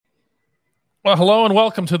Well, hello and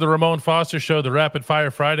welcome to the Ramon Foster Show, the Rapid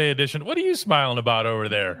Fire Friday edition. What are you smiling about over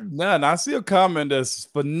there? None. I see a comment that's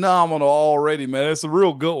phenomenal already, man. It's a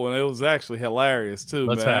real good one. It was actually hilarious too,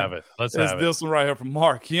 Let's man. have it. Let's It's have it. this one right here from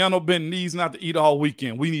Mark. Keanu Ben needs not to eat all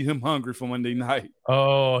weekend. We need him hungry for Monday night.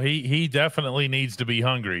 Oh, he definitely needs to be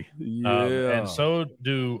hungry. Yeah. And so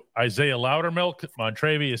do Isaiah Loudermilk,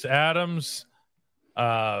 Montravius Adams,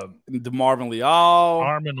 DeMarvin Leal.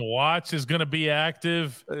 Armin Watts is going to be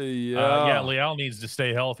active. Leal needs to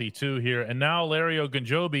stay healthy too here. And now Larry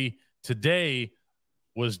Ogunjobi today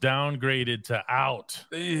was downgraded to out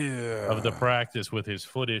of the practice with his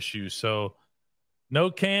foot issues. So no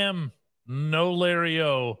Cam, no Larry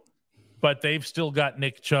O, but they've still got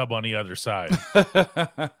Nick Chubb on the other side.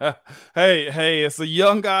 Hey, it's a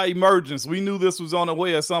young guy emergence. We knew this was on the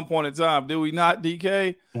way at some point in time. Did we not,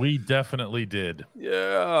 DK? We definitely did.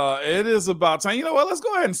 Yeah, it is about time. You know what? Let's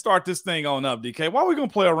go ahead and start this thing on up, DK. Why are we going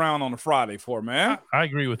to play around on a Friday for, man? I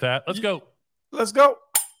agree with that. Let's go. Let's go.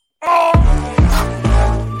 Oh!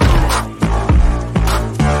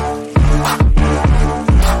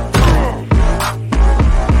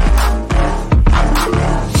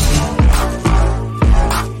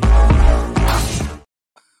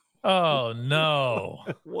 Oh, no.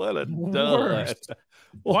 What a dud.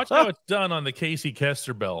 Watch how it's done on the Casey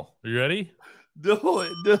Kester bell. Are you ready? Do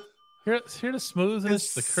it. Hear the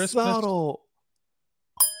smoothness, the crispness. Subtle.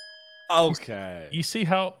 Okay. You see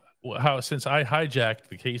how since I hijacked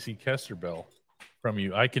the Casey Kester bell from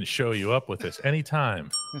you, I can show you up with this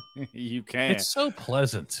anytime. You can. It's so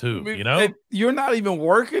pleasant, too, you know? You're not even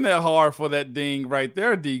working that hard for that ding right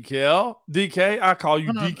there, DK. I call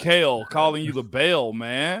you DK, calling you the bell,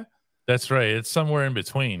 man. That's right. It's somewhere in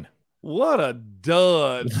between. What a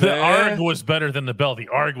dud, The man. ARG was better than the bell. The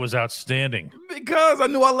ARG was outstanding. Because I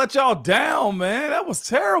knew I let y'all down, man. That was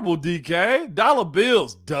terrible, DK. Dollar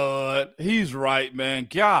bills, dud. He's right, man.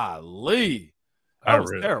 Golly. That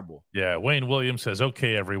was terrible. Yeah, Wayne Williams says,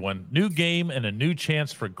 okay, everyone, new game and a new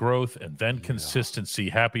chance for growth and then consistency.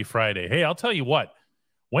 Happy Friday. Hey, I'll tell you what,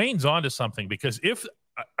 Wayne's onto something, because if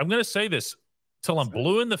I'm going to say this till I'm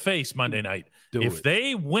blue in the face Monday night, if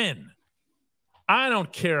they win, I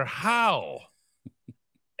don't care how,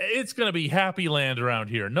 it's going to be happy land around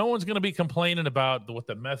here. No one's going to be complaining about what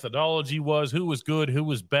the methodology was, who was good, who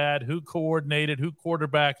was bad, who coordinated, who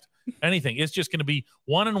quarterbacked, anything. It's just going to be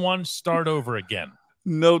 1-1, start over again.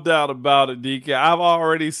 No doubt about it, DK. I've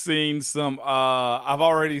already seen some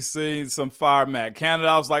fire Matt Canada.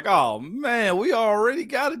 I was like, oh man, we already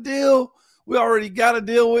got a deal. We already got a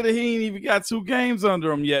deal with it. He ain't even got 2 games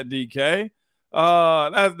under him yet, DK.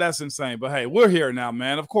 That's insane. But hey, we're here now,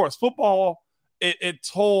 man. Of course, football, it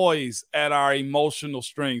toys at our emotional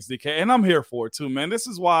strings, DK. And I'm here for it too, man. This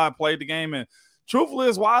is why I played the game, and truthfully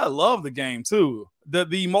is why I love the game too.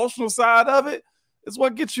 The emotional side of it is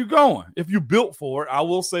what gets you going. If you're built for it, I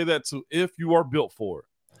will say that too, if you are built for it.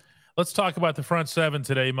 Let's talk about the front seven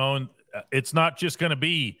today, Moan. It's not just going to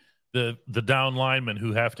be the down linemen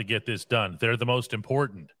who have to get this done. They're the most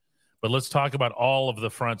important. But let's talk about all of the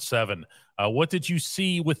front seven. What did you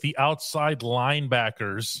see with the outside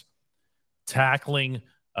linebackers tackling,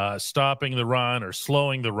 stopping the run or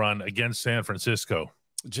slowing the run against San Francisco?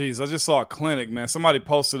 Jeez, I just saw a clinic, man. Somebody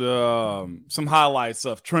posted some highlights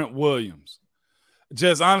of Trent Williams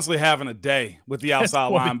just honestly having a day with the outside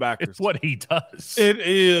linebackers. It's what he does. It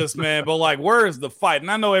is, man. But, like, where is the fight? And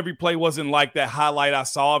I know every play wasn't like that highlight I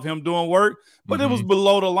saw of him doing work, but it was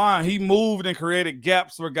below the line. He moved and created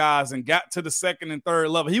gaps for guys and got to the second and third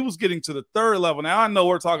level. He was getting to the third level. Now, I know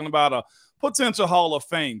we're talking about a potential Hall of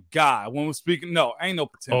Fame guy when we're speaking. No, ain't no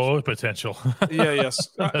potential. Oh, potential. Yes.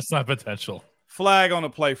 That's not potential. Flag on the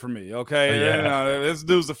play for me, okay? Yeah. This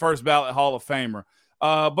dude's the first ballot Hall of Famer.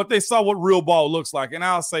 But they saw what real ball looks like. And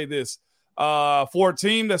I'll say this, for a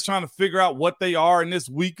team that's trying to figure out what they are in this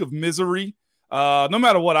week of misery, no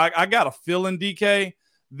matter what, I got a feeling, DK,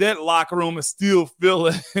 that locker room is still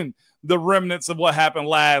feeling the remnants of what happened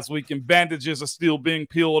last week, and bandages are still being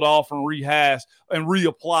peeled off and rehashed and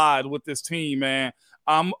reapplied with this team, man.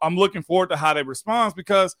 I'm looking forward to how they respond,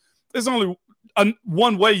 because there's only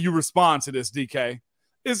one way you respond to this, DK.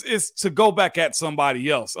 Is to go back at somebody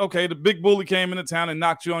else. Okay, the big bully came into town and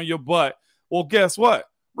knocked you on your butt. Well, guess what?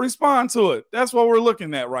 Respond to it. That's what we're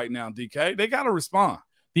looking at right now, DK. They got to respond.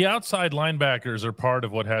 The outside linebackers are part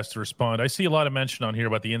of what has to respond. I see a lot of mention on here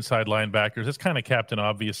about the inside linebackers. It's kind of Captain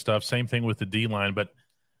Obvious stuff. Same thing with the D-line. But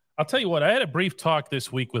I'll tell you what, I had a brief talk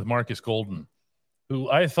this week with Marcus Golden,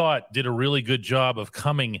 who I thought did a really good job of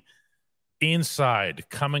coming inside,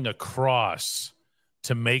 coming across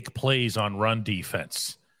to make plays on run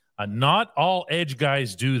defense. Not all edge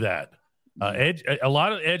guys do that. A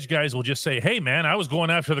lot of edge guys will just say, hey, man, I was going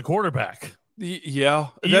after the quarterback. Yeah.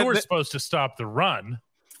 You were supposed to stop the run.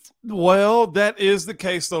 Well, that is the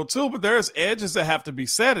case, though, too. But there's edges that have to be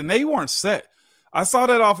set, and they weren't set. I saw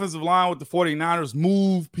that offensive line with the 49ers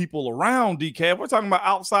move people around, DK. If we're talking about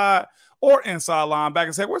outside or inside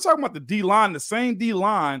linebackers, we're talking about the D-line, the same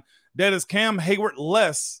D-line that is Cam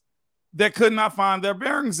Hayward-less that could not find their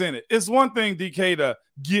bearings in it. It's one thing, DK, to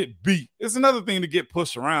get beat. It's another thing to get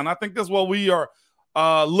pushed around. I think that's what we are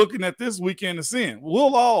looking at this weekend to see.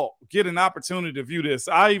 We'll all get an opportunity to view this.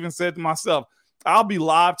 I even said to myself, I'll be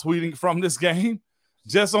live tweeting from this game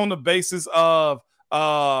just on the basis of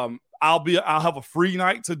I'll have a free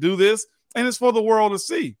night to do this, and it's for the world to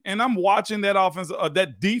see. And I'm watching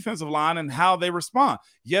that defensive line and how they respond.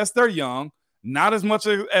 Yes, they're young, not as much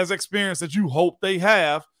as experience that you hope they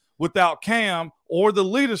have without Cam or the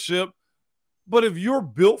leadership. But if you're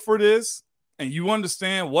built for this and you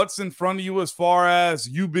understand what's in front of you as far as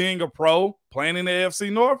you being a pro playing in the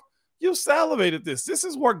AFC North, you salivate at this. This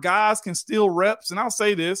is where guys can steal reps. And I'll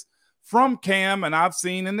say this from Cam, and I've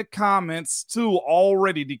seen in the comments too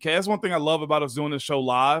already, DK. That's one thing I love about us doing this show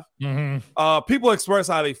live. People express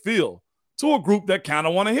how they feel to a group that kind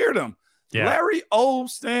of want to hear them. Yeah. Larry O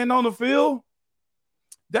stand on the field.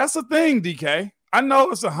 That's a thing, DK. I know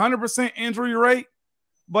it's 100% injury rate,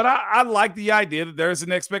 but I like the idea that there's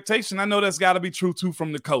an expectation. I know that's got to be true, too,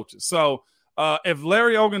 from the coaches. So if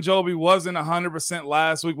Larry Ogunjobi wasn't 100%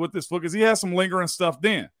 last week with this foot, because he has some lingering stuff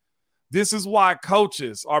then. This is why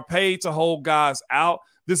coaches are paid to hold guys out.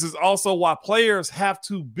 This is also why players have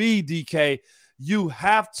to be, DK. You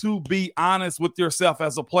have to be honest with yourself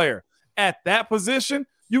as a player. At that position,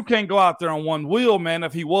 you can't go out there on one wheel, man,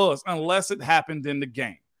 if he was, unless it happened in the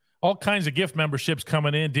game. All kinds of gift memberships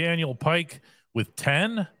coming in. Daniel Pike with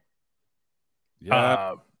 10.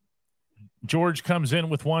 Yeah. George comes in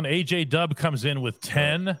with 1. AJ Dub comes in with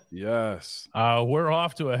 10. Yes. We're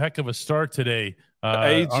off to a heck of a start today.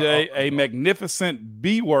 AJ, a magnificent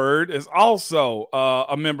B word, is also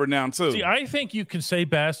a member now, too. See, I think you can say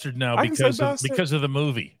bastard now because of the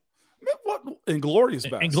movie. What? Inglourious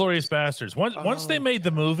Bastards. Inglourious Bastards. Once they made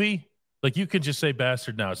the movie, like, you could just say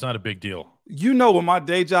bastard now. It's not a big deal. You know, with my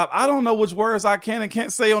day job, I don't know which words I can and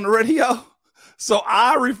can't say on the radio. So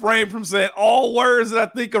I refrain from saying all words that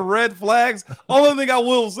I think are red flags. Only thing I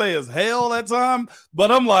will say is hell that time.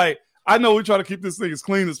 But I'm like, I know we try to keep this thing as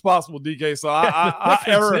clean as possible, DK.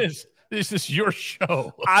 So this is your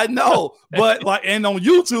show. I know. But and on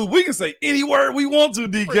YouTube, we can say any word we want to,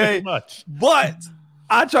 DK. Pretty much. But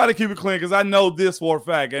I try to keep it clean because I know this for a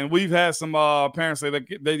fact. And we've had some parents say that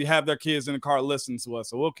they have their kids in the car listening to us.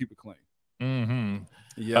 So we'll keep it clean. Mm-hmm.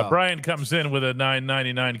 Yeah. Brian comes in with a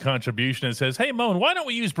 $9.99 contribution and says, hey, Moan, why don't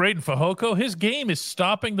we use Braden Fehoko? His game is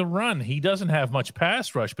stopping the run. He doesn't have much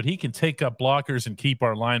pass rush, but he can take up blockers and keep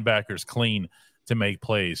our linebackers clean to make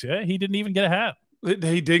plays. Yeah, he didn't even get a hat.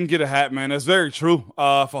 He didn't get a hat, man. That's very true.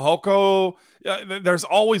 Fehoko, there's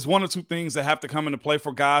always one or two things that have to come into play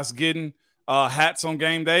for guys getting hats on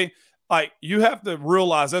game day. Like, you have to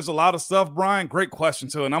realize there's a lot of stuff, Brian. Great question,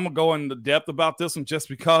 too. And I'm going to go into depth about this one just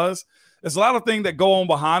because there's a lot of things that go on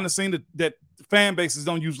behind the scene that fan bases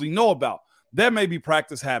don't usually know about. That may be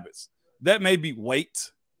practice habits. That may be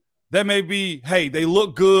weight. That may be, hey, they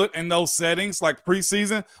look good in those settings like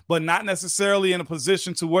preseason, but not necessarily in a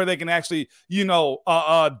position to where they can actually, do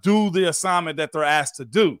the assignment that they're asked to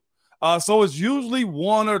do. So it's usually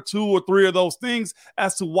one or two or three of those things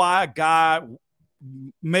as to why a guy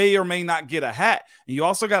may or may not get a hat. And you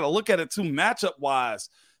also got to look at it too, matchup-wise.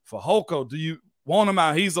 Fehoko, do you want him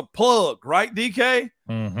out? He's a plug, right, DK?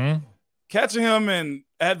 Mm-hmm. Catching him in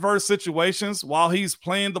adverse situations while he's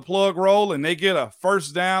playing the plug role and they get a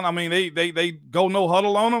first down. I mean, they go no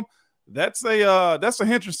huddle on him. That's a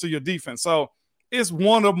hindrance to your defense. So it's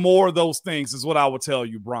one of more of those things is what I would tell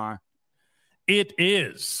you, Brian. It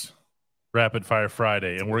is Rapid Fire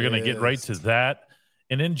Friday, and we're going to get right to that.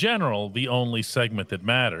 And in general, the only segment that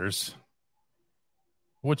matters,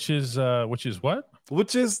 which is what?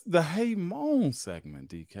 Which is the Hey Moan segment,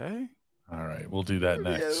 DK. All right, we'll do that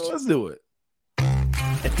next. Yeah, let's do it.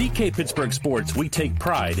 At DK Pittsburgh Sports, we take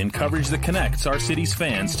pride in coverage that connects our city's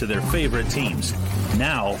fans to their favorite teams.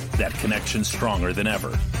 Now, that connection's stronger than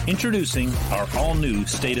ever. Introducing our all-new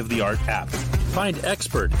state-of-the-art app. Find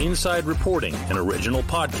expert inside reporting and original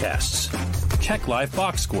podcasts. Check live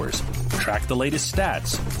box scores. Track the latest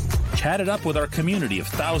stats. Chat it up with our community of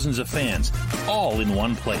thousands of fans, all in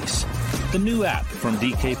one place. The new app from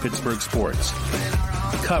DK Pittsburgh Sports.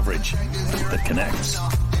 Coverage that connects.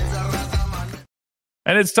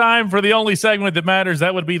 And it's time for the only segment that matters.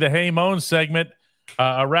 That would be the Hey Moan segment,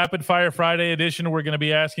 a Rapid Fire Friday edition. We're going to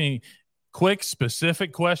be asking quick,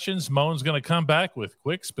 specific questions. Moan's going to come back with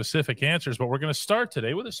quick, specific answers, but we're going to start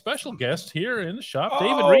today with a special guest here in the shop.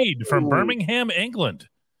 David Reed from Birmingham, England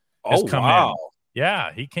has come in.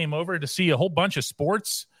 Yeah, he came over to see a whole bunch of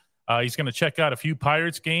sports. He's going to check out a few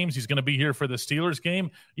Pirates games. He's going to be here for the Steelers game.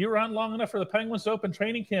 You were on long enough for the Penguins to open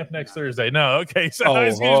training camp next Thursday. No, okay. So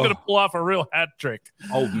he's going to pull off a real hat trick.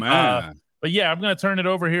 Oh, man. But, yeah, I'm going to turn it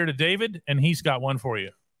over here to David, and he's got one for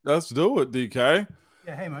you. Let's do it, DK.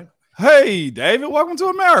 Yeah, hey, man. Hey, David. Welcome to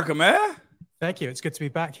America, man. Thank you. It's good to be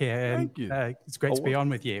back here. Thank you. It's great to be on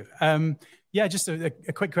with you. Yeah, just a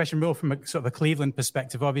quick question, more from a sort of a Cleveland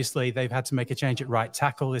perspective. Obviously, they've had to make a change at right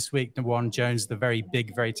tackle this week. Juwan Jones, the very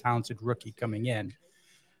big, very talented rookie coming in.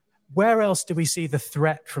 Where else do we see the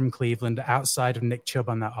threat from Cleveland outside of Nick Chubb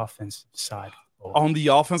on that offensive side? On the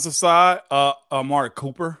offensive side, Amari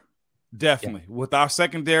Cooper, definitely. Yeah. With our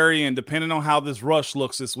secondary and depending on how this rush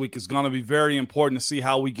looks this week, it's going to be very important to see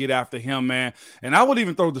how we get after him, man. And I would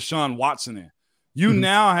even throw Deshaun Watson in. You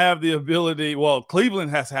now have the ability, well,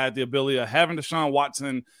 Cleveland has had the ability of having Deshaun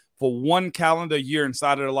Watson for one calendar year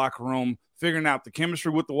inside of their locker room, figuring out the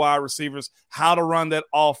chemistry with the wide receivers, how to run that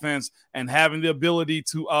offense, and having the ability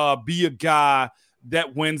to be a guy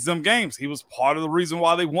that wins them games. He was part of the reason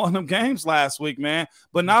why they won them games last week, man.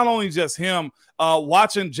 But not only just him,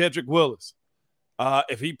 watching Jedrick Willis,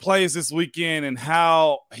 if he plays this weekend and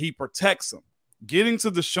how he protects him, getting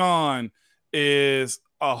to Deshaun is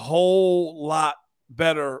a whole lot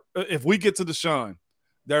better. If we get to Deshaun,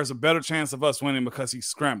 there's a better chance of us winning because he's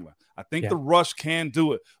scrambling. I think the rush can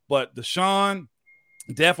do it, but Deshaun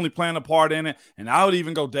definitely playing a part in it. And I would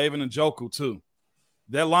even go David Njoku too.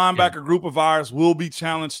 That linebacker group of ours will be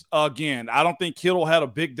challenged again. I don't think Kittle had a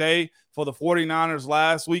big day for the 49ers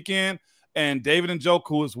last weekend, and David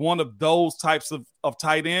Njoku is one of those types of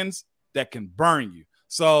tight ends that can burn you.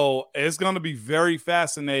 So it's going to be very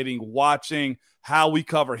fascinating watching how we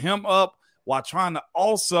cover him up while trying to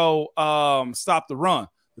also stop the run.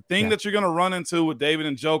 The thing that you're going to run into with David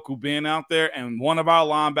Njoku being out there and one of our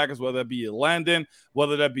linebackers, whether it be Landon,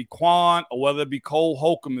 whether that be Quan, or whether it be Cole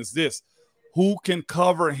Holcomb, is this. Who can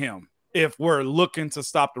cover him if we're looking to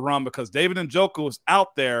stop the run? Because David Njoku is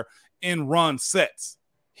out there in run sets.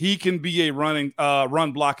 He can be a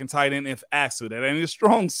run blocking tight end if asked to. That ain't his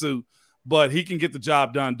strong suit, but he can get the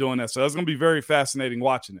job done doing that. So it's going to be very fascinating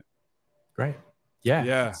watching it. Great.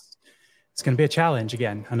 Yeah. It's going to be a challenge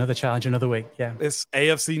again. Another challenge, another week. Yeah. It's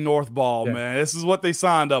AFC North ball, man. This is what they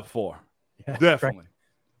signed up for. Yeah, definitely.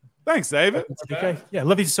 Great. Thanks, David. Okay. Yeah,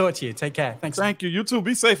 lovely to talk to you. Take care. Thanks. Thank you. You too.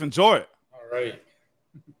 Be safe. Enjoy it. All right.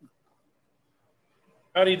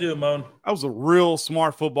 How do you do, Moan? That was a real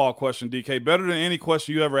smart football question, DK. Better than any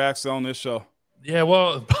question you ever asked on this show. Yeah,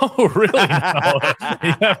 well, really? No.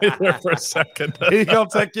 You had me there for a second. He's going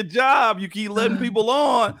to take your job. You keep letting people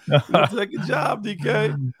on. He'll take your job,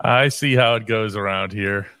 DK. I see how it goes around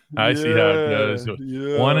here. I see how it goes.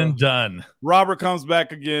 Yeah. One and done. Robert comes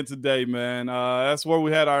back again today, man. That's where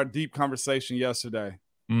we had our deep conversation yesterday.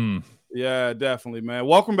 Yeah, definitely, man.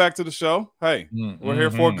 Welcome back to the show. Hey, we're here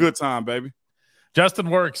for a good time, baby. Justin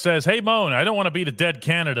Work says, hey, Moan, I don't want to be the dead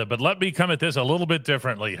Canada, but let me come at this a little bit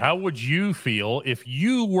differently. How would you feel if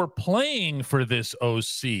you were playing for this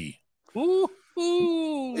OC? Ooh.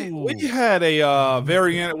 We had a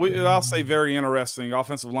very interesting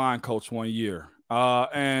offensive line coach one year.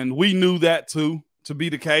 And we knew that, too, to be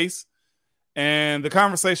the case. And the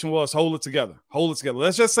conversation was, hold it together.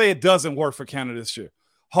 Let's just say it doesn't work for Canada this year.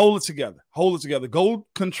 Hold it together. Go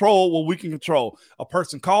control what we can control. A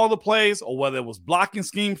person called the plays, or whether it was blocking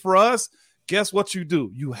scheme for us, guess what you do?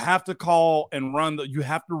 You have to call and you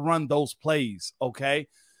have to run those plays, okay?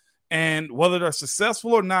 And whether they're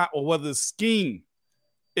successful or not, or whether the scheme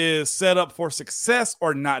is set up for success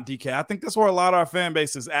or not, DK, I think that's where a lot of our fan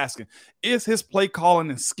base is asking. Is his play calling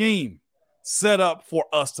and scheme set up for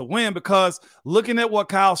us to win? Because looking at what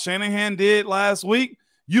Kyle Shanahan did last week,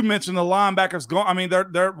 you mentioned the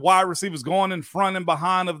linebackers their wide receivers going in front and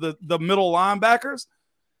behind of the middle linebackers.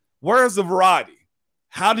 Where's the variety?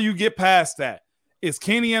 How do you get past that? Is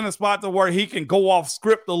Kenny in a spot to where he can go off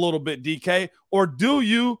script a little bit, DK? Or do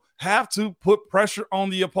you have to put pressure on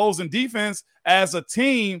the opposing defense as a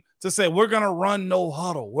team to say, we're going to run no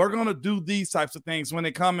huddle? We're going to do these types of things when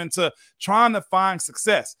they come into trying to find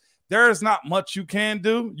success. There is not much you can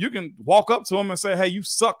do. You can walk up to them and say, hey, you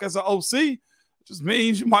suck as an OC. Just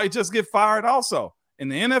means you might just get fired also. In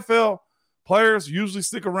the NFL, players usually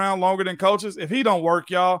stick around longer than coaches. If he don't work,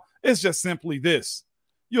 y'all, it's just simply this.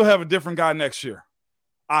 You'll have a different guy next year.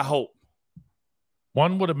 I hope.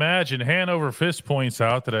 One would imagine Hanover Fist points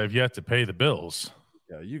out that I've yet to pay the bills.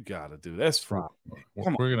 Yeah, you got to do that's Friday.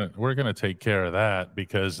 We're gonna take care of that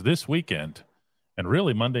because this weekend, and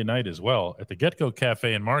really Monday night as well, at the Get-Go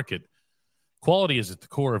Cafe and Market, quality is at the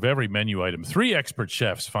core of every menu item. 3 expert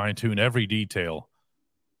chefs fine-tune every detail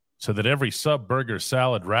so that every sub, burger,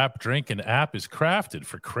 salad, wrap, drink, and app is crafted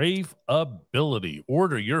for craveability.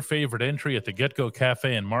 Order your favorite entry at the Get-Go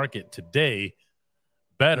Cafe and Market today.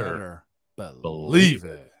 Better believe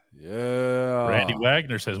it. Yeah. Randy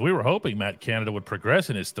Wagner says, we were hoping Matt Canada would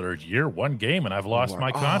progress in his 3rd year. 1 game, and I've lost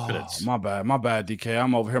my confidence. My bad, DK.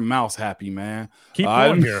 I'm over here mouse happy, man. Keep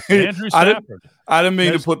going here. Andrew Stafford. I didn't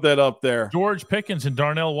mean to put that up there. George Pickens and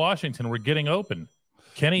Darnell Washington were getting open.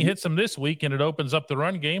 Kenny hits them this week, and it opens up the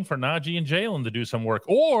run game for Najee and Jalen to do some work.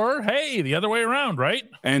 Or, hey, the other way around, right?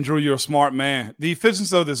 Andrew, you're a smart man. The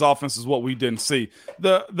efficiency of this offense is what we didn't see.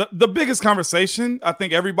 The biggest conversation I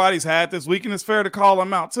think everybody's had this week, and it's fair to call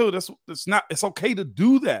them out too. It's okay to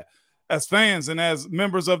do that as fans and as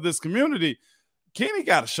members of this community. Kenny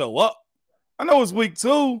got to show up. I know it's week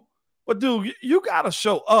 2, but dude, you got to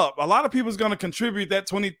show up. A lot of people's going to contribute that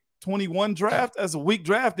 2021 draft as a weak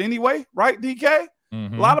draft anyway, right, DK?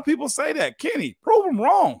 Mm-hmm. A lot of people say that. Kenny, prove them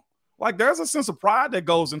wrong. Like, there's a sense of pride that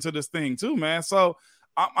goes into this thing too, man. So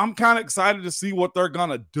I'm kind of excited to see what they're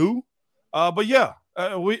gonna do. But yeah,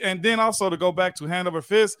 and then also to go back to hand over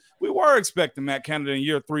fist, we were expecting Matt Canada in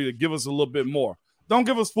year 3 to give us a little bit more. Don't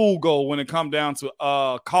give us full goal when it come down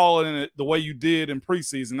to calling it the way you did in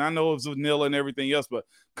preseason. I know it was vanilla and everything else, but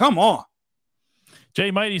come on.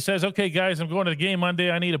 Jay Mighty says, okay, guys, I'm going to the game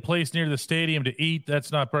Monday. I need a place near the stadium to eat.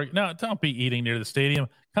 That's not perfect. No, don't be eating near the stadium.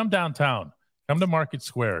 Come downtown. Come to Market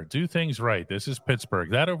Square. Do things right. This is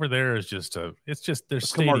Pittsburgh. That over there is just there's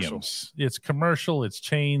stadiums. Commercial. It's commercial. It's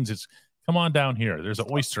chains. Come on down here. There's an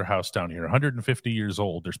Oyster House down here, 150 years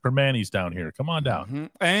old. There's Permanis down here. Come on down. Mm-hmm.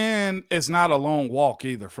 And it's not a long walk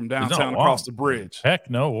either from downtown across the bridge. Heck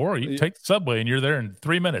no. Or you take the subway and you're there in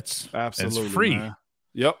 3 minutes. Absolutely. It's free. Man.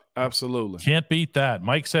 Yep, absolutely. Can't beat that.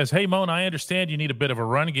 Mike says, hey, Moan, I understand you need a bit of a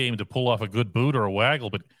run game to pull off a good boot or a waggle,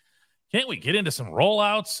 but can't we get into some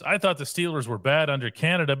rollouts? I thought the Steelers were bad under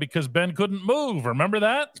Canada because Ben couldn't move. Remember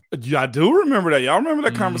that? Yeah, I do remember that. Y'all remember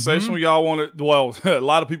that conversation where y'all wanted, well, a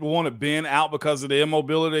lot of people wanted Ben out because of the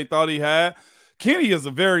immobility they thought he had. Kenny is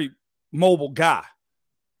a very mobile guy.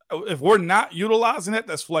 If we're not utilizing that,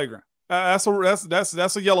 that's flagrant. That's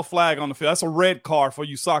a yellow flag on the field. That's a red card for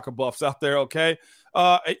you soccer buffs out there, okay?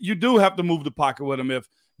 You do have to move the pocket with him. If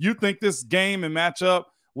you think this game and matchup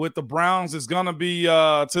with the Browns is going to be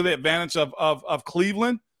to the advantage of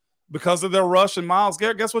Cleveland because of their rush and Myles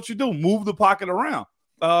Garrett, guess what you do? Move the pocket around.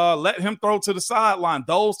 Let him throw to the sideline.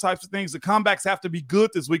 Those types of things. The comebacks have to be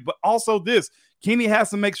good this week, but also this. Kenny has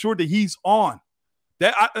to make sure that he's on.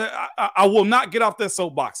 That I will not get off that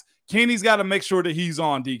soapbox. Kenny's got to make sure that he's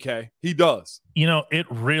on, DK. He does. You know, it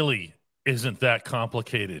really isn't that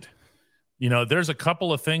complicated. You know, there's a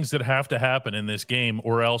couple of things that have to happen in this game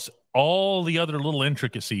or else all the other little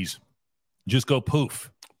intricacies just go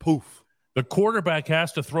poof. Poof. The quarterback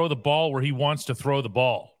has to throw the ball where he wants to throw the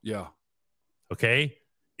ball. Yeah. Okay?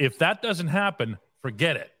 If that doesn't happen,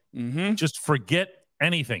 forget it. Mm-hmm. Just forget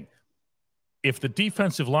anything. If the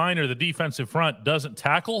defensive line or the defensive front doesn't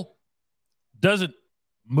tackle, doesn't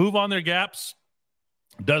move on their gaps,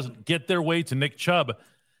 doesn't get their way to Nick Chubb,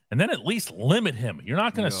 and then at least limit him. You're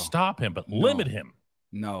not going to stop him, but limit him.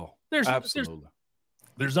 No, absolutely.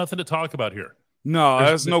 There's nothing to talk about here. No,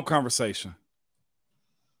 there's no conversation.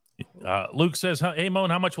 Luke says, hey, Moan,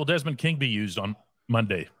 how much will Desmond King be used on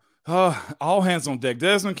Monday? All hands on deck.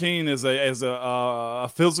 Desmond King is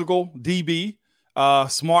a physical DB,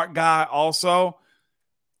 smart guy also.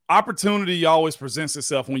 Opportunity always presents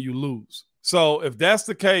itself when you lose. So if that's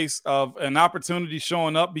the case of an opportunity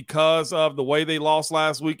showing up because of the way they lost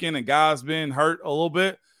last weekend and guys being hurt a little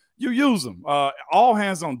bit, you use them. All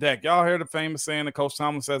hands on deck. Y'all hear the famous saying that Coach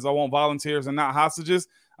Tomlin says, I want volunteers and not hostages.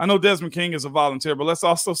 I know Desmond King is a volunteer, but let's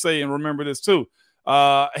also say and remember this too.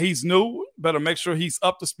 He's new. Better make sure he's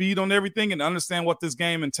up to speed on everything and understand what this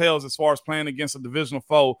game entails as far as playing against a divisional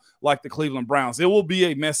foe like the Cleveland Browns. It will be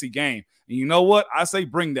a messy game. And you know what? I say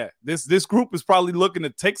bring that. This group is probably looking to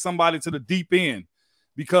take somebody to the deep end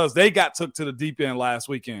because they got took to the deep end last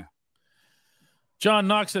weekend. John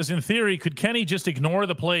Knox says, in theory, could Kenny just ignore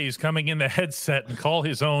the plays coming in the headset and call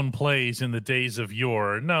his own plays in the days of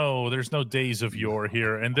yore? No, there's no days of yore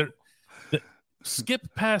here. And skip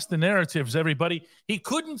past the narratives, everybody. He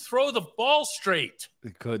couldn't throw the ball straight.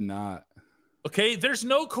 He could not. Okay, there's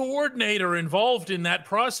no coordinator involved in that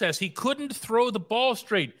process. He couldn't throw the ball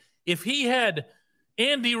straight. If he had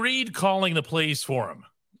Andy Reid calling the plays for him,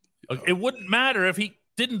 it wouldn't matter if he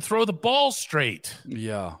didn't throw the ball straight.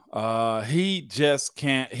 Yeah. He just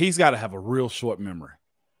can't. He's got to have a real short memory.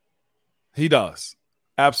 He does.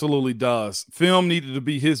 Absolutely does. Film needed to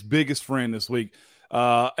be his biggest friend this week.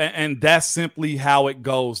 And that's simply how it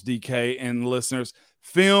goes, DK and listeners.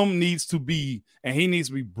 Film needs to be, and he needs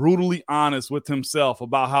to be brutally honest with himself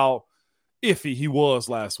about how iffy he was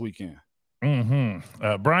last weekend.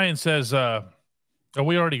 Brian says,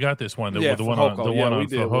 we already got this one. The one on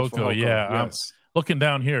Fajoko. Yeah. Yes. I'm looking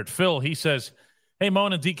down here at Phil. He says, hey,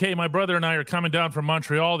 Moan and DK, my brother and I are coming down from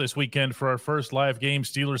Montreal this weekend for our first live game.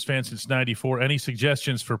 Steelers fan since 94. Any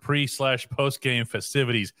suggestions for pre/post-game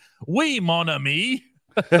festivities? Oui, mon ami.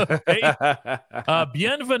 Okay.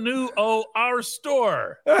 Bienvenue au our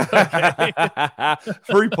store. Okay.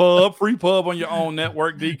 free pub on your own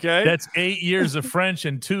network, DK. That's 8 years of French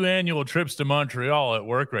and 2 annual trips to Montreal at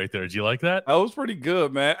work right there. Did you like that? That was pretty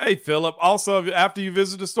good, man. Hey, Philip, also, after you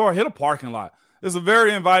visit the store, hit a parking lot. It's a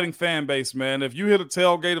very inviting fan base, man. If you hit a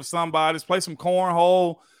tailgate of somebody's, play some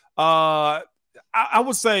cornhole. I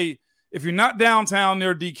would say if you're not downtown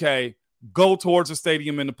near DK, go towards the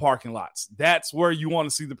stadium in the parking lots. That's where you want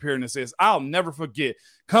to see the pyramid is. I'll never forget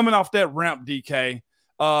coming off that ramp, DK,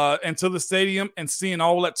 into the stadium and seeing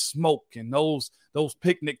all that smoke and those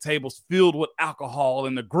picnic tables filled with alcohol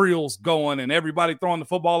and the grills going and everybody throwing the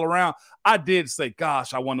football around. I did say,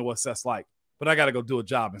 gosh, I wonder what that's like. But I got to go do a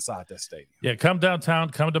job inside that stadium. Yeah, come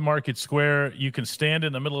downtown, come to Market Square. You can stand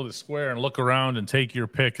in the middle of the square and look around and take your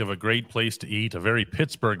pick of a great place to eat, a very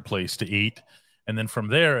Pittsburgh place to eat. And then from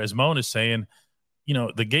there, as Moan is saying,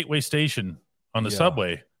 the Gateway Station on the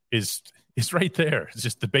subway is right there. It's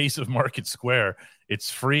just the base of Market Square.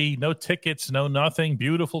 It's free, no tickets, no nothing,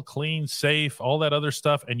 beautiful, clean, safe, all that other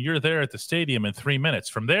stuff. And you're there at the stadium in 3 minutes.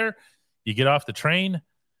 From there, you get off the train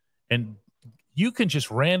and you can just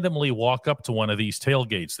randomly walk up to one of these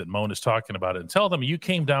tailgates that Moan is talking about and tell them you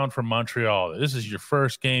came down from Montreal. This is your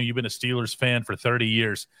first game. You've been a Steelers fan for 30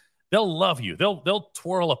 years. They'll love you. They'll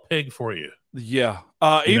twirl a pig for you. Yeah.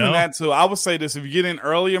 Even that too. I would say this, if you get in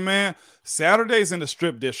earlier, man, Saturdays in the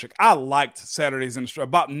Strip District. I liked Saturdays in the Strip.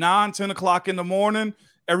 About 9, 10 o'clock in the morning,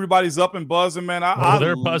 everybody's up and buzzing, man.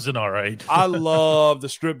 They're buzzing all right. I love the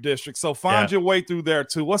Strip District. So find your way through there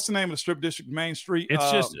too. What's the name of the Strip District? Main Street? It's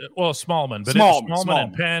Smallman. But Smallman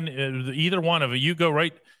and Penn, either one of it. You go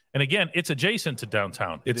right. And again, it's adjacent to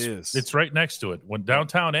downtown. It's right next to it. When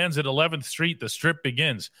downtown ends at 11th Street, the Strip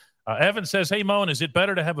begins. Evan says, hey, Moan, is it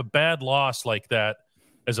better to have a bad loss like that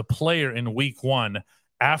as a player in week 1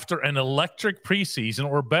 after an electric preseason,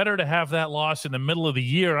 or better to have that loss in the middle of the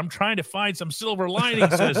year? I'm trying to find some silver lining,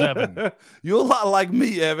 says Evan. You're a lot like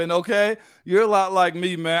me, Evan, okay? You're a lot like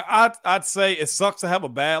me, man. I'd say it sucks to have a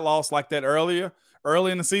bad loss like that early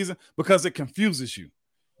in the season because it confuses you.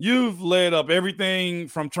 You've led up everything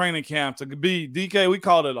from training camp to be, DK, we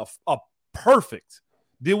called it a perfect.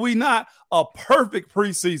 Did we not? A perfect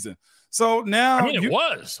preseason. So now it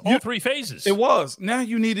was all 3 phases. It was. Now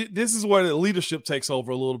you need it. This is where the leadership takes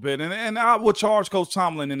over a little bit. And I would charge Coach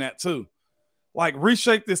Tomlin in that too. Like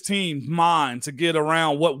reshape this team's mind to get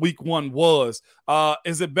around what week 1 was.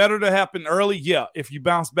 Is it better to happen early? Yeah. If you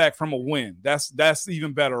bounce back from a win, that's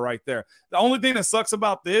even better right there. The only thing that sucks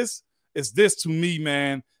about this is this to me,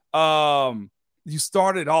 man. You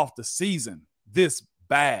started off the season this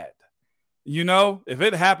bad. If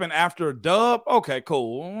it happened after a dub, okay,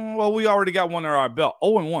 cool. Well, we already got one under our belt.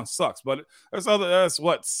 0-1 sucks, but that's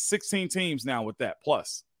 16 teams now with that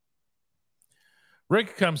plus.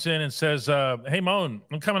 Rick comes in and says, hey, Moan,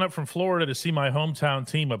 I'm coming up from Florida to see my hometown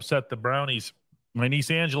team upset the Brownies. My niece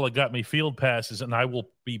Angela got me field passes, and I will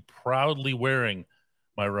be proudly wearing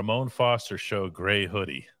my Ramon Foster Show gray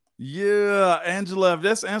hoodie. Yeah, Angela. If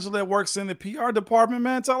that's Angela that works in the PR department,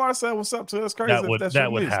 man, tell her I said what's up to her. That's crazy.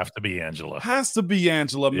 That would have to be Angela. Has to be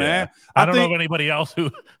Angela, man. I don't know of anybody else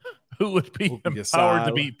who would be empowered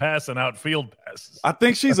to be passing out field passes. I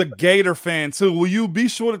think she's a Gator fan too. Will you be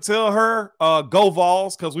sure to tell her go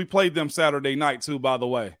Vols, because we played them Saturday night too, by the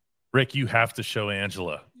way. Rick, you have to show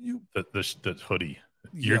Angela the hoodie.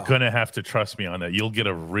 You're going to have to trust me on that. You'll get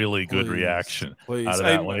a really good reaction out of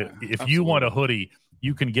that one. If Absolutely. You want a hoodie,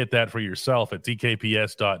 you can get that for yourself at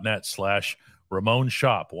dkps.net/Ramon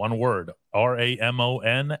Shop. One word,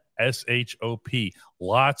 RAMONSHOP.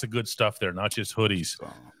 Lots of good stuff there, not just hoodies,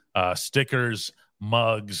 stickers,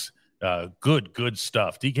 mugs, good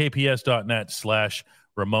stuff.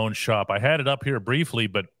 dkps.net/Ramon Shop. I had it up here briefly,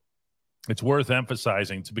 but it's worth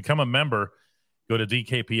emphasizing. To become a member, go to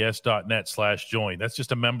dkps.net/join. That's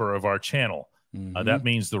just a member of our channel. That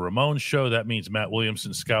means the Ramon Show. That means Matt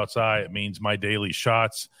Williamson Scout's Eye. It means my daily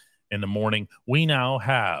shots in the morning. We now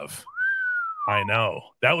have I know.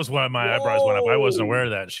 That was why my eyebrows went up. I wasn't aware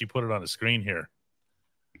of that. She put it on the screen here.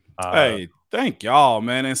 Hey, thank y'all,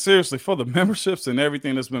 man. And seriously, for the memberships and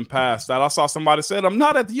everything that's been passed out, I saw somebody said, I'm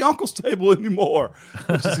not at the uncle's table anymore.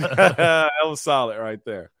 That was solid right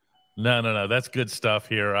there. No. That's good stuff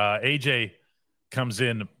here. AJ comes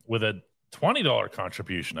in with a $20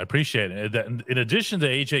 contribution. I appreciate it. In addition to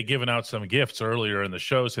AJ giving out some gifts earlier in the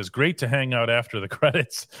show, says, great to hang out after the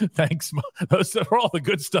credits. Thanks. Those are all the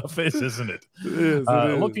good stuff is, isn't it? It is.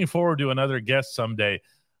 Looking forward to another guest someday.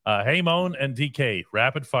 Hey, Moan and DK,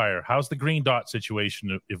 rapid fire. How's the green dot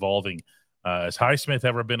situation evolving? Has Highsmith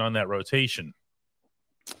ever been on that rotation?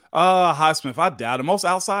 Highsmith, I doubt it. Most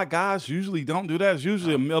outside guys usually don't do that. It's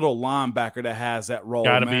usually a middle linebacker that has that role.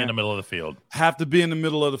 Got to be in the middle of the field. Have to be in the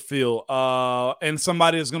middle of the field. And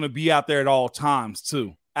somebody is going to be out there at all times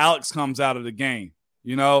too. Alex comes out of the game.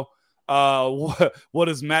 You know, what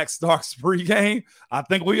is Max Stark's pregame? I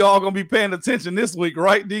think we all going to be paying attention this week,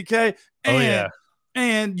 right, DK?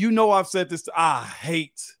 And you know, I've said this. I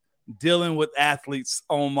hate dealing with athletes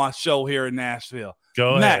on my show here in Nashville.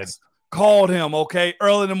 Go ahead. Called him, okay,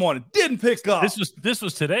 early in the morning. Didn't pick up. This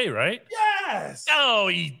was today, right? Yes. Oh,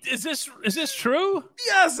 is this true?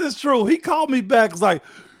 Yes, it's true. He called me back. It's like,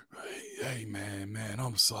 hey, man,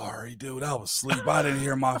 I'm sorry, dude. I was asleep. I didn't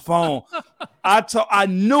hear my phone. I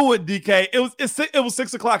knew it, DK. It was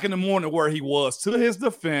 6 o'clock in the morning where he was. To his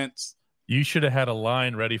defense, you should have had a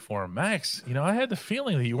line ready for him. Max, you know, I had the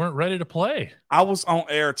feeling that you weren't ready to play. I was on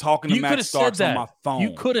air talking to Max Starks on my phone.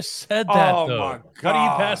 You could have said that, oh, though. My gosh. How do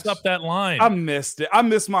you pass up that line? I missed it. I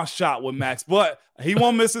missed my shot with Max, but he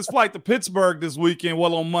won't miss his flight to Pittsburgh this weekend.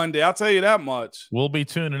 Well, on Monday, I'll tell you that much. We'll be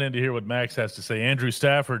tuning in to hear what Max has to say. Andrew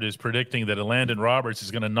Stafford is predicting that Landon Roberts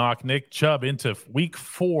is going to knock Nick Chubb into week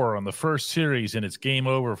 4 on the first series, and it's game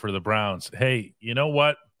over for the Browns. Hey, you know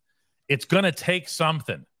what? It's going to take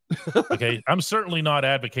something. Okay, I'm certainly not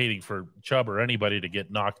advocating for Chubb or anybody to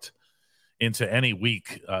get knocked into any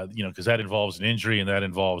week, because that involves an injury and that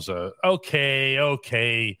involves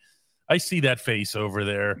okay. I see that face over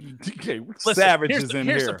there. Okay, savages in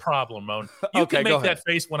here. Here's the problem, Moan. You can make that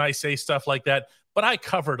face when I say stuff like that, but I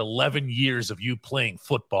covered 11 years of you playing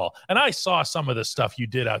football, and I saw some of the stuff you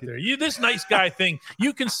did out there. This nice guy thing,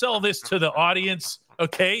 you can sell this to the audience,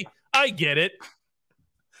 okay? I get it.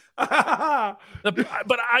 But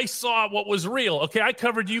I saw what was real. Okay, I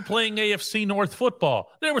covered you playing AFC North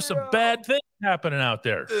football. There were some bad things happening out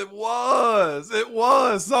there. It was.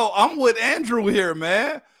 So I'm with Andrew here,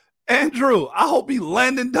 man. Andrew, I hope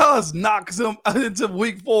Landon does knocks him into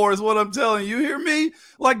week 4 is what I'm telling you. You hear me?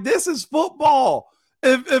 Like, this is football.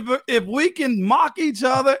 If we can mock each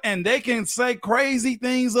other and they can say crazy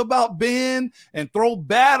things about Ben and throw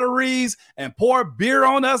batteries and pour beer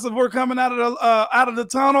on us if we're coming out of the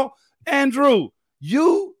tunnel, Andrew,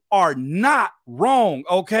 you are not wrong,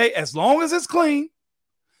 okay? As long as it's clean,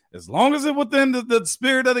 as long as it's within the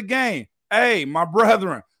spirit of the game. Hey, my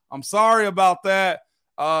brethren, I'm sorry about that.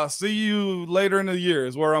 See you later in the year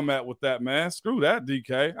is where I'm at with that, man. Screw that,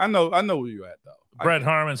 DK. I know where you at, though. Brett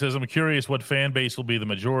Harmon says, I'm curious what fan base will be the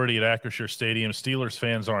majority at Acrisure Stadium. Steelers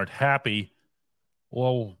fans aren't happy.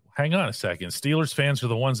 Well, hang on a second. Steelers fans are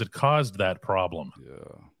the ones that caused that problem.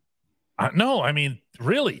 Yeah. No, I mean,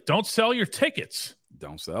 really, don't sell your tickets.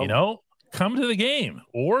 Don't sell. Come to the game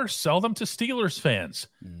or sell them to Steelers fans.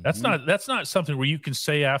 Mm-hmm. That's not something where you can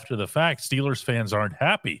say after the fact Steelers fans aren't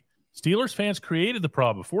happy. Steelers fans created the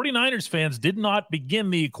problem. 49ers fans did not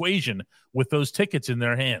begin the equation with those tickets in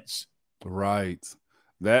their hands. Right.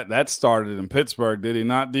 That started in Pittsburgh, did he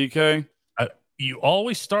not, DK? You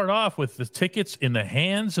always start off with the tickets in the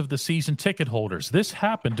hands of the season ticket holders. This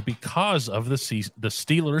happened because of the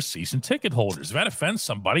Steelers season ticket holders. If that offends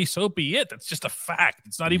somebody, so be it. That's just a fact.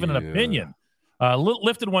 It's not even an opinion.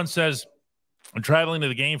 Lifted One says, I'm traveling to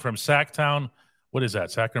the game from Sacktown. What is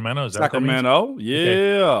that, Sacramento? Is that Sacramento? Yeah.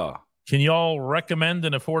 Okay. Can you all recommend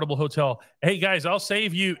an affordable hotel? Hey, guys, I'll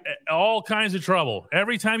save you all kinds of trouble.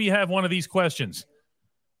 Every time you have one of these questions,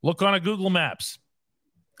 look on a Google Maps.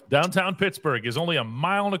 Downtown Pittsburgh is only 1.25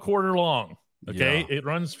 miles long. Okay. Yeah. It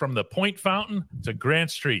runs from the Point Fountain to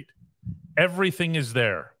Grant Street. Everything is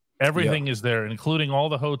there. Everything is there, including all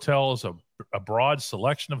the hotels, a broad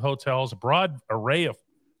selection of hotels, a broad array of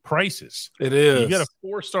prices. It is. You get a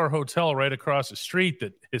 4-star hotel right across the street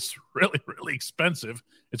that is really, really expensive.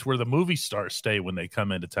 It's where the movie stars stay when they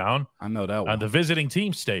come into town. I know that one. The visiting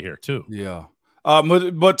teams stay here, too. Yeah.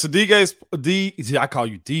 But to I call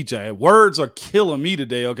you DJ. Words are killing me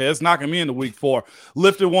today. Okay, it's knocking me into week 4.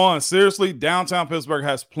 Lifted one. Seriously, downtown Pittsburgh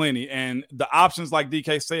has plenty, and the options, like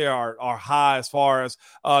DK say, are high as far as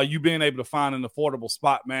you being able to find an affordable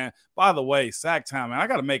spot, man. By the way, Sacktown, man, I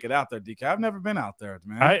got to make it out there, DK. I've never been out there,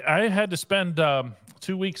 man. I had to spend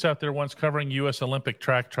 2 weeks out there once covering U.S. Olympic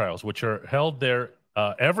track trials, which are held there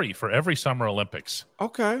for every Summer Olympics.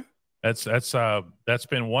 Okay. That's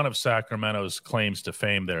been one of Sacramento's claims to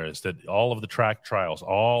fame. There is that all of the track trials,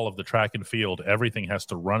 all of the track and field, everything has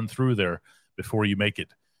to run through there before you make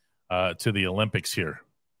it to the Olympics here.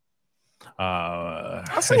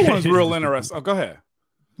 I see one's real interesting. Oh, go ahead.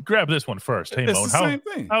 Grab this one first. Hey, it's Moan, the same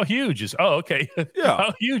thing. How huge is? Oh, okay. Yeah.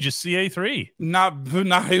 How huge is CA3? Not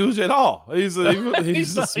huge at all. He's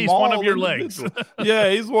one of your legs. Yeah,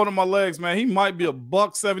 he's one of my legs, man. He might be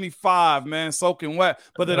 $175, man, soaking wet.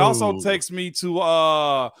 But it also takes me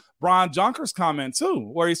to Brian Junker's comment too,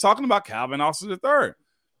 where he's talking about Calvin Austin III.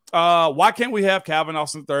 Why can't we have Calvin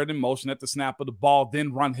Austin III in motion at the snap of the ball,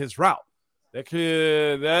 then run his route?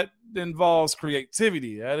 That involves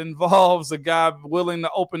creativity. That involves a guy willing to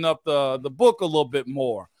open up the book a little bit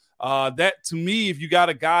more. That, to me, if you got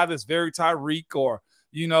a guy that's very Tyreek or,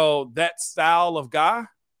 that style of guy,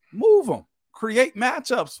 move him. Create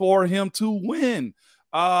matchups for him to win.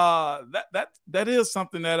 That is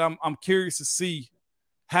something that I'm curious to see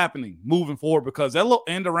happening moving forward, because that little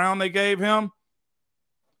end around they gave him,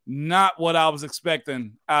 not what I was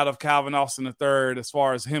expecting out of Calvin Austin III as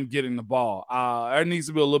far as him getting the ball. There needs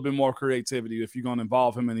to be a little bit more creativity if you're going to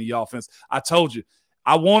involve him in the offense. I told you,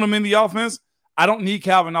 I want him in the offense. I don't need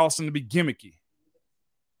Calvin Austin to be gimmicky.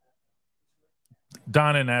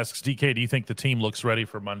 Donan asks, DK, do you think the team looks ready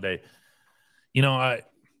for Monday? I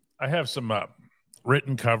have some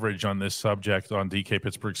written coverage on this subject on DK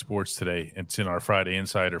Pittsburgh Sports today. It's in our Friday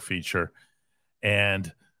Insider feature.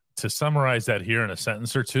 And to summarize that here in a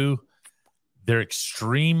sentence or two, they're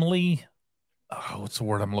extremely, what's the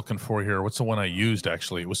word I'm looking for here? What's the one I used,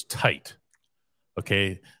 actually? It was tight.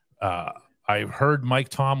 Okay. I heard Mike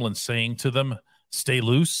Tomlin saying to them, stay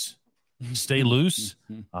loose. Stay loose.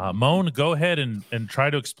 Moan, go ahead and try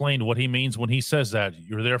to explain what he means when he says that.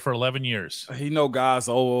 You were there for 11 years. He know guys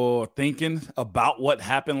thinking about what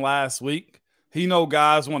happened last week. He know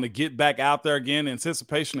guys want to get back out there again in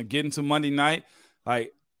anticipation of getting to Monday night.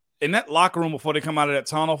 Like, in that locker room before they come out of that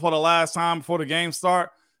tunnel for the last time before the game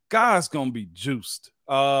start, guys going to be juiced.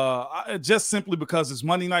 Just simply because it's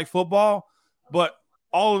Monday Night Football, but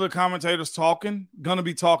all of the commentators going to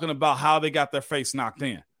be talking about how they got their face knocked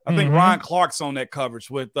in. I think Ryan Clark's on that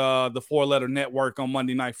coverage with the 4-letter network on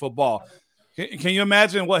Monday Night Football. Can you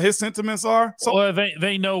imagine what his sentiments are? So,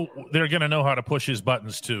 they know they're going to know how to push his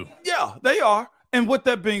buttons too. Yeah, they are. And with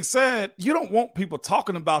that being said, you don't want people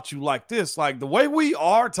talking about you like this. Like the way we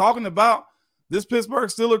are talking about this Pittsburgh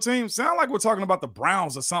Steelers team, sound like we're talking about the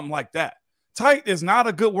Browns or something like that. Tight is not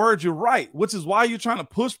a good word. You're right, which is why you're trying to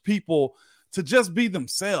push people to just be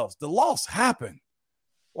themselves. The loss happened.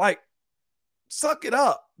 Like, suck it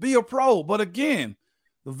up. Be a pro. But again,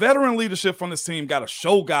 the veteran leadership from this team got to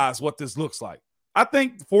show guys what this looks like. I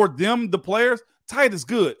think for them, the players, tight is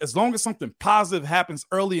good as long as something positive happens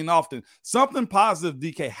early and often. Something positive,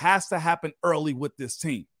 DK, has to happen early with this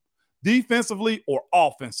team, defensively or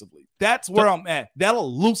offensively. That's where I'm at.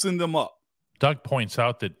 That'll loosen them up. Doug points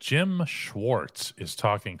out that Jim Schwartz is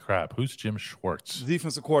talking crap. Who's Jim Schwartz?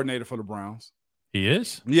 Defensive coordinator for the Browns. He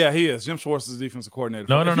is? Yeah, he is. Jim Schwartz is defensive coordinator.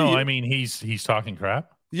 No. I mean, he's talking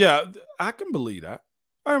crap. Yeah, I can believe that.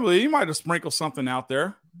 I believe he might have sprinkled something out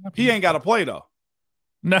there. He ain't got to play, though.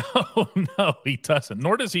 No, he doesn't.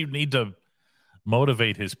 Nor does he need to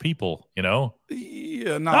motivate his people,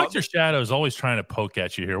 Yeah, no. Dr. Shadow's always trying to poke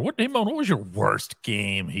at you here. What was your worst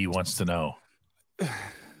game? He wants to know. I'm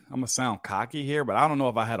going to sound cocky here, but I don't know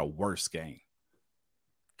if I had a worse game.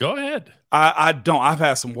 Go ahead. I don't. I've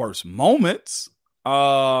had some worse moments.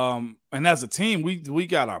 And as a team, we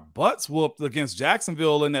got our butts whooped against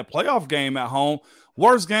Jacksonville in that playoff game at home.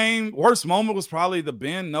 Worst moment was probably the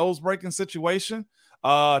Ben nose-breaking situation.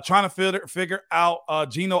 Trying to figure out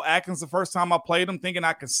Geno Atkins the first time I played him, thinking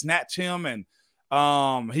I could snatch him, and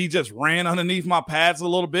he just ran underneath my pads a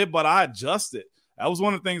little bit, but I adjusted. That was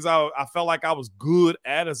one of the things I felt like I was good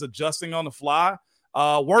at, is adjusting on the fly.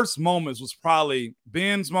 Worst moments was probably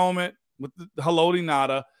Ben's moment with the Haloti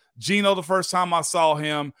Nada, Geno the first time I saw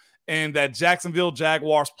him, and that Jacksonville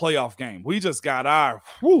Jaguars playoff game. We just got our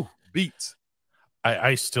beat.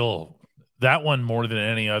 I still – that one more than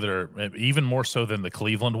any other, even more so than the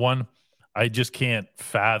Cleveland one, I just can't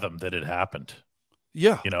fathom that it happened.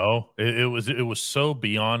 Yeah. You know, it was so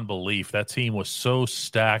beyond belief. That team was so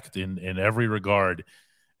stacked in every regard.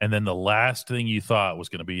 And then the last thing you thought was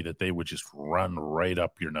going to be that they would just run right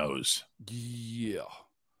up your nose. Yeah.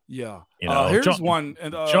 Yeah. You know, here's John, one.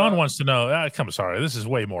 And, John wants to know. Sorry, this is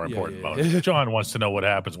way more important. Yeah. John wants to know what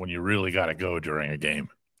happens when you really got to go during a game.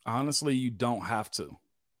 Honestly, you don't have to.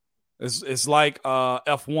 It's like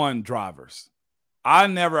F1 drivers. I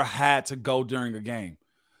never had to go during a game.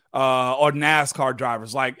 Or NASCAR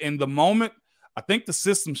drivers. Like in the moment, I think the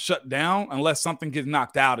system shut down unless something gets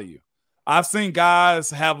knocked out of you. I've seen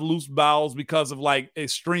guys have loose bowels because of like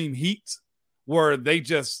extreme heat where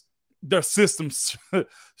their systems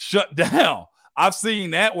shut down. I've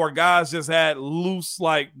seen that where guys just had loose,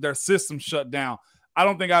 like their system shut down. I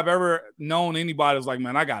don't think I've ever known anybody who's like,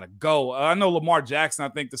 man, I got to go. I know Lamar Jackson, I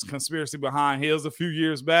think this conspiracy behind his a few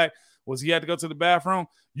years back was he had to go to the bathroom.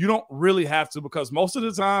 You don't really have to because most of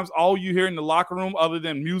the times all you hear in the locker room other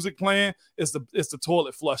than music playing is the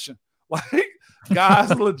toilet flushing. Like guys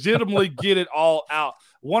legitimately get it all out.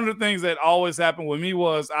 One of the things that always happened with me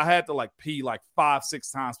was I had to like pee like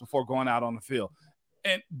 5-6 times before going out on the field.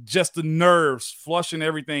 And just the nerves flushing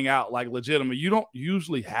everything out like legitimate. You don't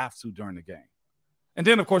usually have to during the game. And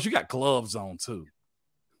then, of course, you got gloves on too.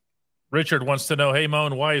 Richard wants to know, hey,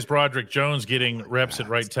 Moan, why is Broderick Jones getting reps at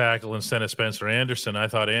right tackle instead of Spencer Anderson? I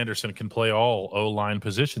thought Anderson can play all O-line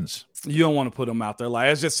positions. You don't want to put him out there. Like,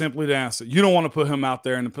 that's just simply the answer. You don't want to put him out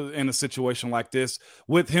there in a situation like this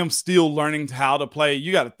with him still learning how to play.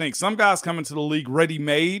 You got to think. Some guys come into the league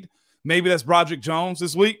ready-made. Maybe that's Broderick Jones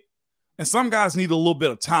this week. And some guys need a little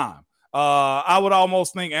bit of time. I would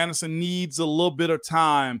almost think Anderson needs a little bit of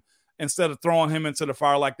time instead of throwing him into the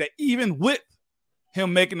fire like that, even with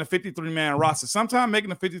him making the 53-man roster. Sometimes making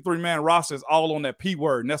the 53-man roster is all on that P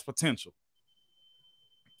word, and that's potential.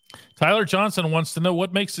 Tyler Johnson wants to know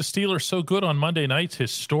what makes the Steelers so good on Monday nights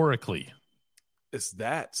historically. It's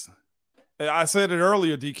that. I said it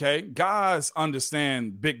earlier, DK. Guys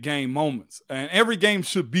understand big game moments, and every game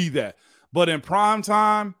should be that. But in prime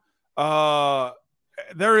time,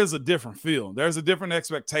 there is a different feel. There's a different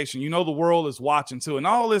expectation. You know the world is watching too. And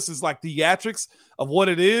all this is like theatrics of what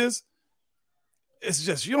it is. It's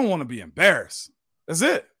just you don't want to be embarrassed. That's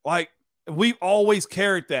it. Like we've always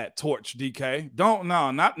carried that torch, DK.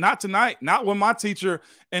 Not tonight. Not when my teacher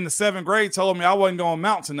in the 7th grade told me I wasn't going to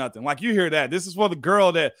amount to nothing. Like you hear that. This is for the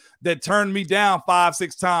girl that turned me down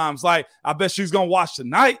 5-6 times. Like I bet she's going to watch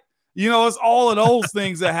tonight. You know, it's all of those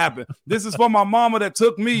things that happen. This is for my mama that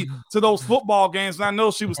took me to those football games. And I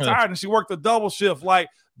know she was tired and she worked a double shift. Like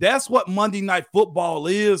that's what Monday Night Football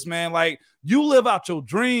is, man. Like you live out your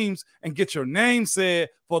dreams and get your name said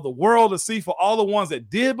for the world to see, for all the ones that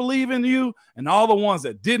did believe in you and all the ones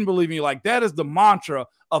that didn't believe in you. Like that is the mantra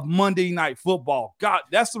of Monday Night Football. God,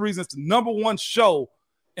 that's the reason it's the #1 show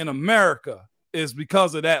in America is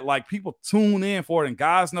because of that. Like people tune in for it and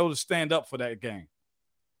guys know to stand up for that game.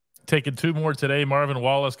 Taking 2 more today. Marvin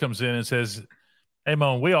Wallace comes in and says, hey,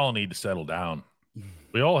 Moan, we all need to settle down.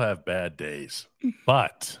 We all have bad days.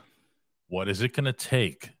 But what is it going to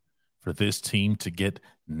take for this team to get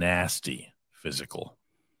nasty physical?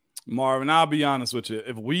 Marvin, I'll be honest with you.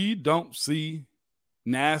 If we don't see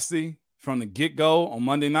nasty from the get-go on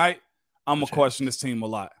Monday night, I'm going to question this team a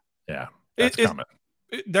lot. Yeah, that's coming.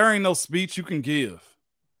 There ain't no speech you can give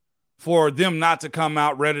for them not to come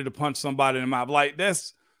out ready to punch somebody in the mouth. Like,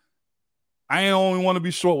 I ain't only want to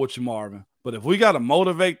be short with you, Marvin. But if we got to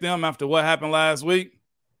motivate them after what happened last week,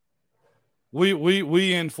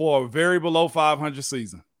 we in for a very below 500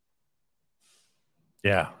 season.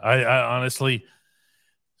 Yeah, I honestly,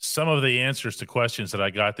 some of the answers to questions that I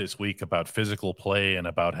got this week about physical play and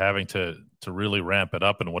about having to really ramp it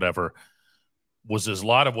up and whatever was a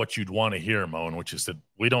lot of what you'd want to hear, Moan, which is that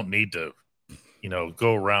we don't need to,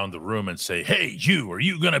 go around the room and say, hey, are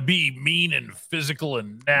you going to be mean and physical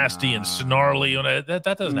and nasty and snarly?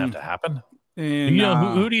 That doesn't have to happen.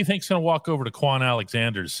 Who do you think's going to walk over to Quan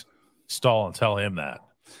Alexander's stall and tell him that?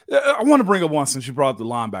 I want to bring up one since you brought the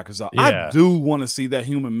linebackers up. Yeah. I do want to see that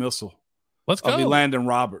human missile. Let's go. Landon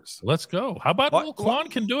Roberts. Let's go. How about Quan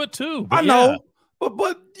can do it too? I know.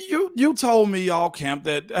 But you told me all camp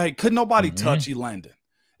that, hey, could nobody touch Landon?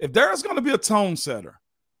 If there's going to be a tone setter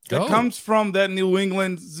that comes from that New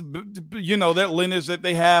England, that lineage that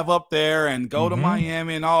they have up there and go to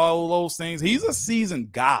Miami and all those things, he's a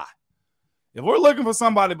seasoned guy. If we're looking for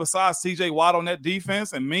somebody besides TJ Watt on that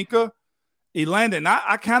defense and Minka, Landon,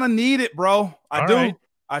 I kind of need it, bro. I do. Right.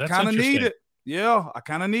 I kind of need it. Yeah, I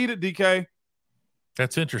kind of need it, DK.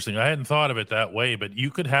 That's interesting. I hadn't thought of it that way, but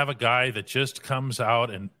you could have a guy that just comes out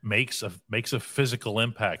and makes a physical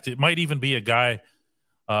impact. It might even be a guy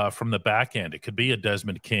from the back end. It could be a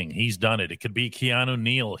Desmond King. He's done it. It could be Keanu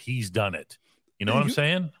Neal. He's done it. You know what I'm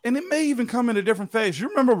saying? And it may even come in a different phase. You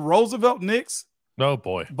remember Roosevelt Nix? Oh,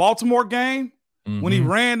 boy. Baltimore game? Mm-hmm. When he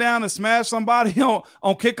ran down and smashed somebody on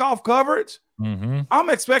kickoff coverage? Mm-hmm. I'm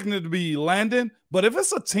expecting it to be Landon. But if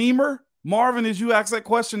it's a teamer, Marvin, as you asked that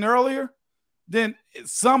question earlier, then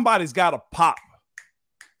somebody's got to pop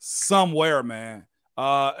somewhere, man.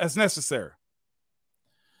 It's necessary.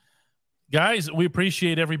 Guys, we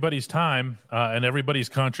appreciate everybody's time and everybody's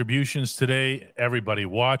contributions today. Everybody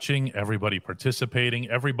watching, everybody participating,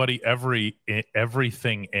 everything-ing.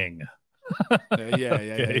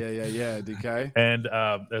 Yeah, DK. And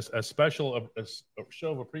a special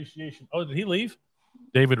show of appreciation. Oh, did he leave?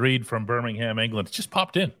 David Reed from Birmingham, England. Just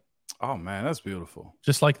popped in. Oh, man, that's beautiful.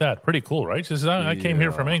 Just like that. Pretty cool, right? Says, I came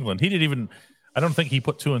here from England. He didn't even – I don't think he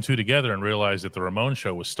put 2 and 2 together and realized that the Ramon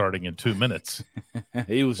show was starting in 2 minutes.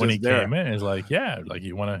 He was when just he came in. He's like, "Yeah, like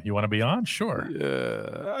you want to be on? Sure."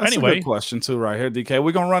 Yeah. That's a good question too, right here, DK.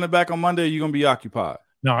 We're gonna run it back on Monday. Or you gonna be occupied?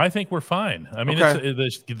 No, I think we're fine. I mean, okay.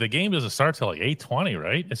 The game doesn't start till like 8:20,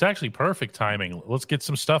 right? It's actually perfect timing. Let's get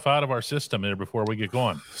some stuff out of our system here before we get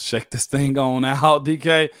going. Shake this thing on out,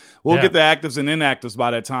 DK. We'll get the actives and inactives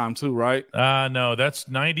by that time too, right? No, that's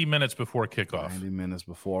 90 minutes before kickoff. 90 minutes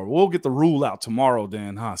before. We'll get the rule out tomorrow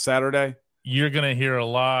then, huh? Saturday? You're gonna hear a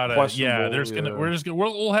lot of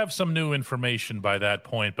we'll have some new information by that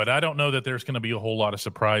point, but I don't know that there's gonna be a whole lot of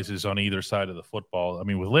surprises on either side of the football. I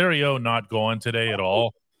mean, with Larry O not going today at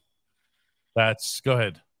all, go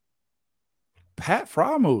ahead. Pat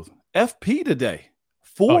Frymuth, FP today,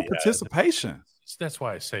 full participation. That's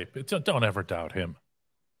why I say don't ever doubt him.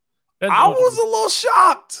 I was a little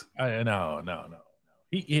shocked. No.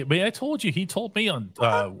 I told you, he told me on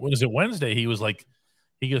what is it, Wednesday? He was like.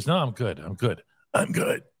 He goes, "No, I'm good. Only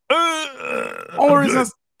reason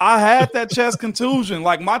I had that chest contusion.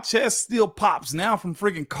 Like, my chest still pops now from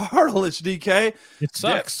freaking cartilage, DK. It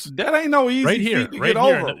sucks. That ain't no easy feat to get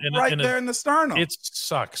over. Right there in the sternum. It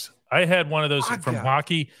sucks. I had one of those from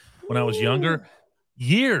hockey when I was younger.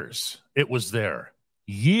 Years it was there.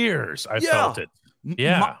 Years I felt it.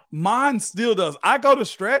 Yeah. Mine still does. I go to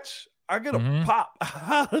stretch. I get a pop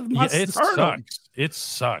out of my sternum. It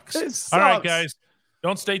sucks. All right, guys.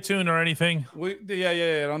 Don't stay tuned or anything.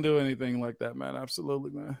 Yeah. Don't do anything like that, man. Absolutely,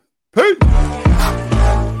 man. Peace.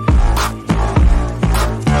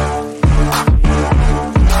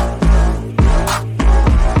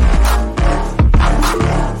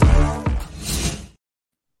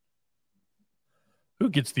 Who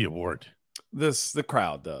gets the award? The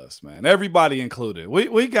crowd does, man. Everybody included.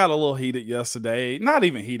 We got a little heated yesterday. Not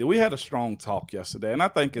even heated. We had a strong talk yesterday, and I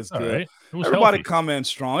think it's good. Right. It Everybody come in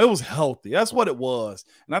strong. It was healthy. That's what it was.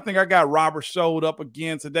 And I think our guy Robert showed up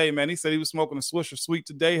again today, man. He said he was smoking a Swisher Sweet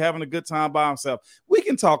today, having a good time by himself. We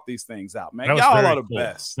can talk these things out, man. Y'all are the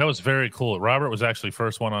best. That was very cool. Robert was actually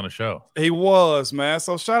first one on the show. He was, man.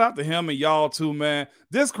 So shout out to him and y'all too, man.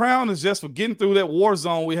 This crown is just for getting through that war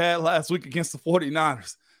zone we had last week against the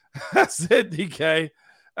 49ers. That's it, DK.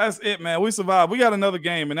 That's it, man. We survived. We got another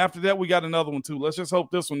game, and after that, we got another one too. Let's just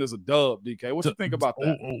hope this one is a dub, DK. What you think about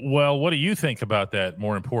that? Well, what do you think about that?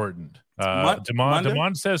 More important,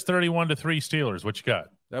 Damon says 31-3 Steelers. What you got?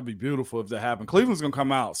 That'd be beautiful if that happened. Cleveland's gonna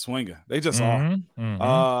come out swinging. They just are.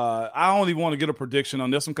 I don't even want to get a prediction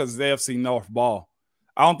on this one because it's AFC North ball.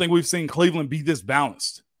 I don't think we've seen Cleveland be this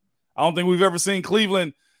balanced. I don't think we've ever seen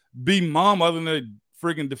Cleveland be mom other than a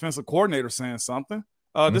freaking defensive coordinator saying something.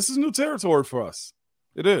 This is new territory for us.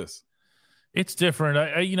 It is. It's different.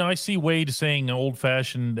 I see Wade saying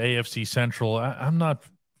old-fashioned AFC Central.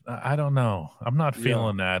 I don't know. I'm not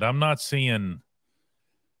feeling that. I'm not seeing.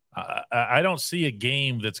 I don't see a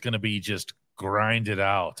game that's going to be just grinded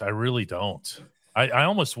out. I really don't. I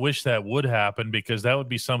almost wish that would happen because that would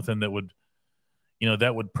be something that would,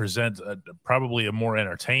 that would present probably a more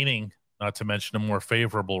entertaining, not to mention a more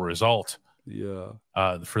favorable result.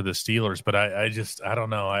 For the Steelers, but I don't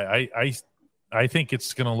know. I think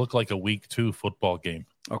it's going to look like a week 2 football game.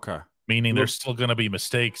 Okay, meaning there's still going to be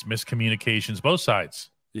mistakes, miscommunications, both sides.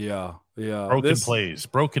 Yeah.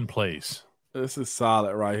 Broken plays. This is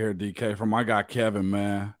solid right here, DK. From my guy Kevin,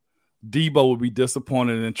 man. Debo would be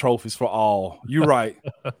disappointed in trophies for all. You're right.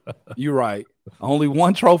 You're right. Only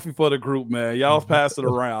one trophy for the group, man. Y'all pass it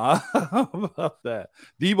around. How about that?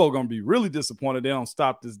 Debo going to be really disappointed they don't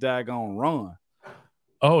stop this daggone run.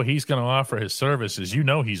 Oh, he's going to offer his services.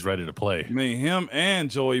 He's ready to play. I mean, him and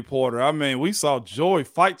Joey Porter. I mean, we saw Joey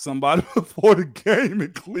fight somebody before the game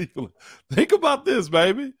in Cleveland. Think about this,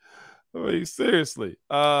 baby. I mean, seriously.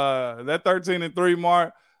 That 13-3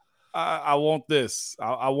 mark, I want this.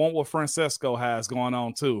 I want what Francesco has going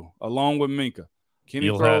on too, along with Minka. Kenny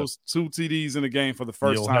throws 2 TDs in the game for the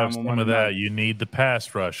first time. Have some of that. You need the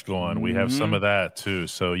pass rush going. We have some of that too.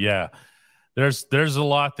 So yeah, there's a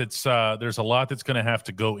lot that's going to have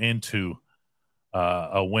to go into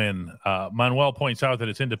a win. Manuel points out that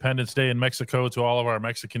it's Independence Day in Mexico. To all of our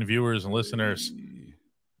Mexican viewers and listeners,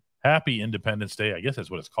 happy Independence Day. I guess that's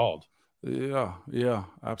what it's called. Yeah,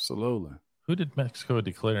 absolutely. Who did Mexico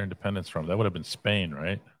declare independence from? That would have been Spain,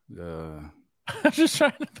 right? I'm just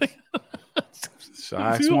trying to think. Should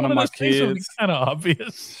I ask one of my kids? Kind of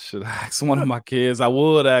obvious. Should I ask one of my kids? I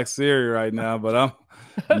would ask Siri right now, but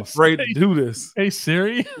I'm afraid to do this. Hey,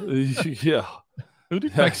 Siri? Yeah. Who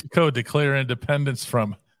did Mexico declare independence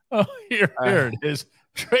from? Oh, here it is.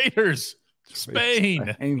 Traitors.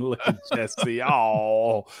 Spain. Look at Jesse.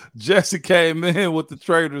 Oh, Jesse came in with the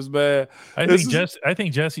traitors, man. I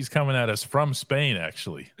think Jesse's coming at us from Spain,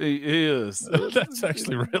 actually. He is. That's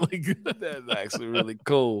actually really good. That's actually really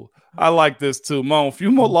cool. I like this too. Mo, a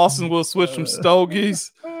few more losses, we'll switch from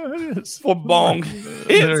stogies for bong.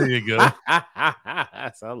 There you go.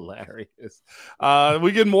 That's hilarious.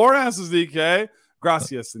 We get more answers, DK.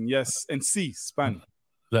 Gracias and yes and sí, Spanish.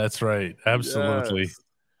 That's right. Absolutely. Yes.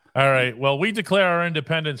 All right. Well, we declare our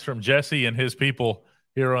independence from Jesse and his people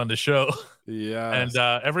here on the show. Yeah. And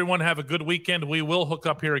everyone have a good weekend. We will hook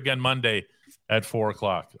up here again Monday at 4:00.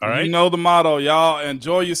 All right. You know the motto, y'all.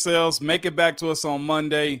 Enjoy yourselves. Make it back to us on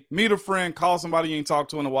Monday. Meet a friend. Call somebody you ain't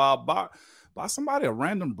talked to in a while. Buy somebody a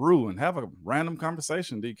random brew and have a random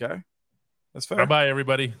conversation, DK. That's fair. Bye-bye,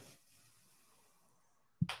 everybody.